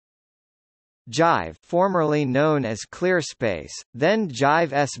Jive, formerly known as Clearspace, then Jive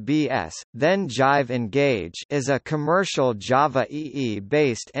SBS, then Jive Engage, is a commercial Java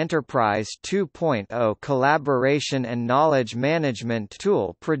EE-based Enterprise 2.0 collaboration and knowledge management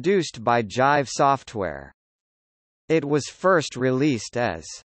tool produced by Jive Software. It was first released as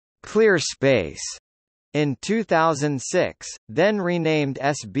Clearspace in 2006, then renamed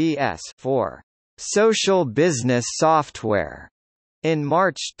SBS for Social Business Software in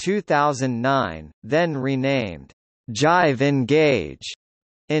March 2009, then renamed Jive Engage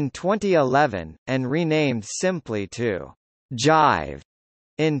in 2011, and renamed simply to Jive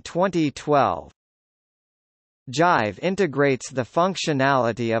in 2012. Jive integrates the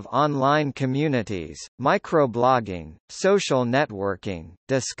functionality of online communities, microblogging, social networking,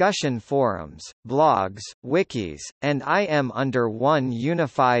 discussion forums, blogs, wikis, and IM under one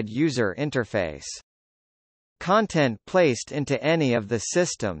unified user interface. Content placed into any of the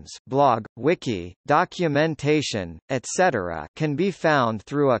systems blog, wiki, documentation, etc. can be found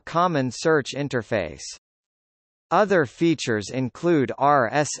through a common search interface. Other features include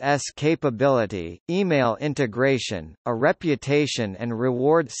RSS capability, email integration, a reputation and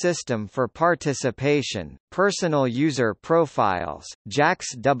reward system for participation, personal user profiles,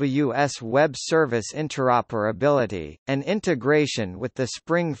 JAX-WS web service interoperability, and integration with the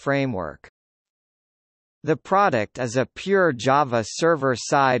Spring framework. The product is a pure Java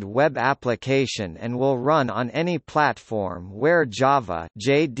server-side web application and will run on any platform where Java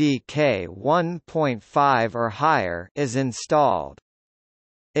JDK 1.5 or higher is installed.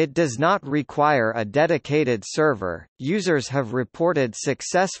 It does not require a dedicated server. Users have reported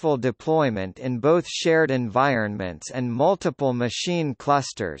successful deployment in both shared environments and multiple machine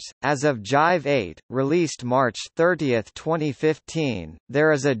clusters. As of Jive 8, released March 30, 2015,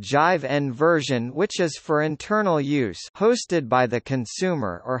 there is a Jive N version which is for internal use, hosted by the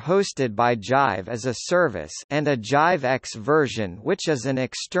consumer or hosted by Jive as a service, and a Jive X version which is an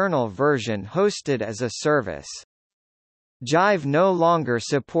external version hosted as a service. Jive no longer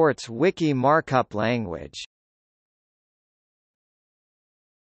supports Wiki markup language.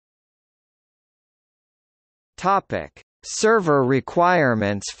 Topic: Server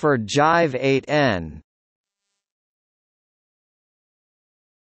requirements for Jive 8N.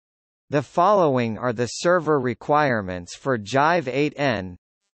 The following are the server requirements for Jive 8N.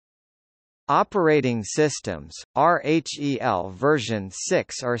 Operating systems, RHEL version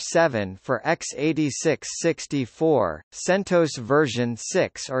 6 or 7 for x86-64, CentOS version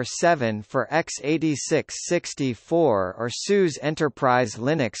 6 or 7 for x86-64 or SUSE Enterprise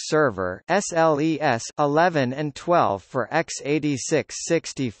Linux Server SLES 11 and 12 for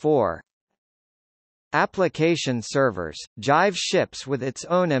x86-64. Application servers, Jive ships with its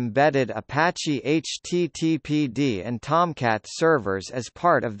own embedded Apache HTTPD and Tomcat servers as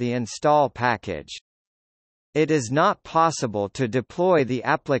part of the install package. It is not possible to deploy the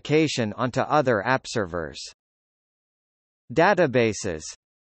application onto other app servers. Databases: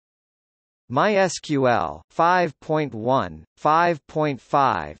 MySQL 5.1,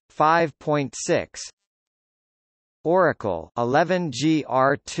 5.5, 5.6, Oracle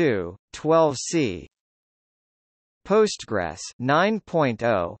 11GR2, 12C, Postgres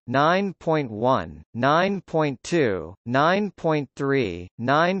 9.0, 9.1, 9.2, 9.3,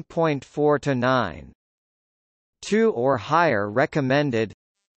 9.4 to 9. 2 or higher recommended.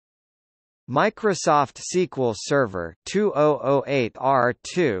 Microsoft SQL Server 2008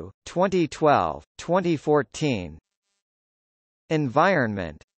 R2, 2012, 2014.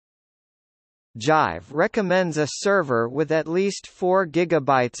 Environment: Jive recommends a server with at least 4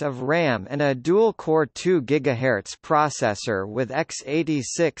 GB of RAM and a dual-core 2 GHz processor with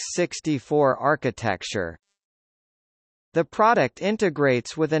x86-64 architecture. The product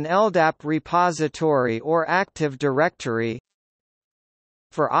integrates with an LDAP repository or Active Directory.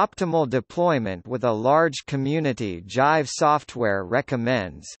 For optimal deployment with a large community, Jive Software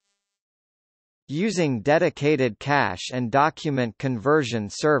recommends using dedicated cache and document conversion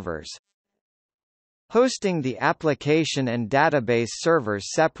servers, hosting the application and database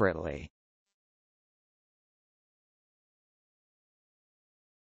servers separately.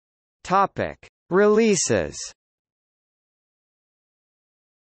 Topic: Releases.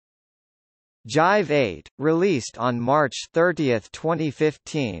 Jive 8, released on March 30,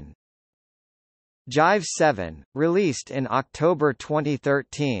 2015. Jive 7, released in October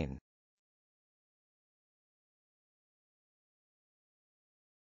 2013.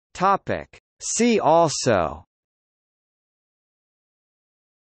 Topic: See also: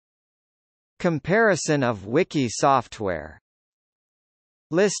 Comparison of wiki software,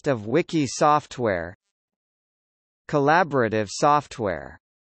 List of wiki software, Collaborative software.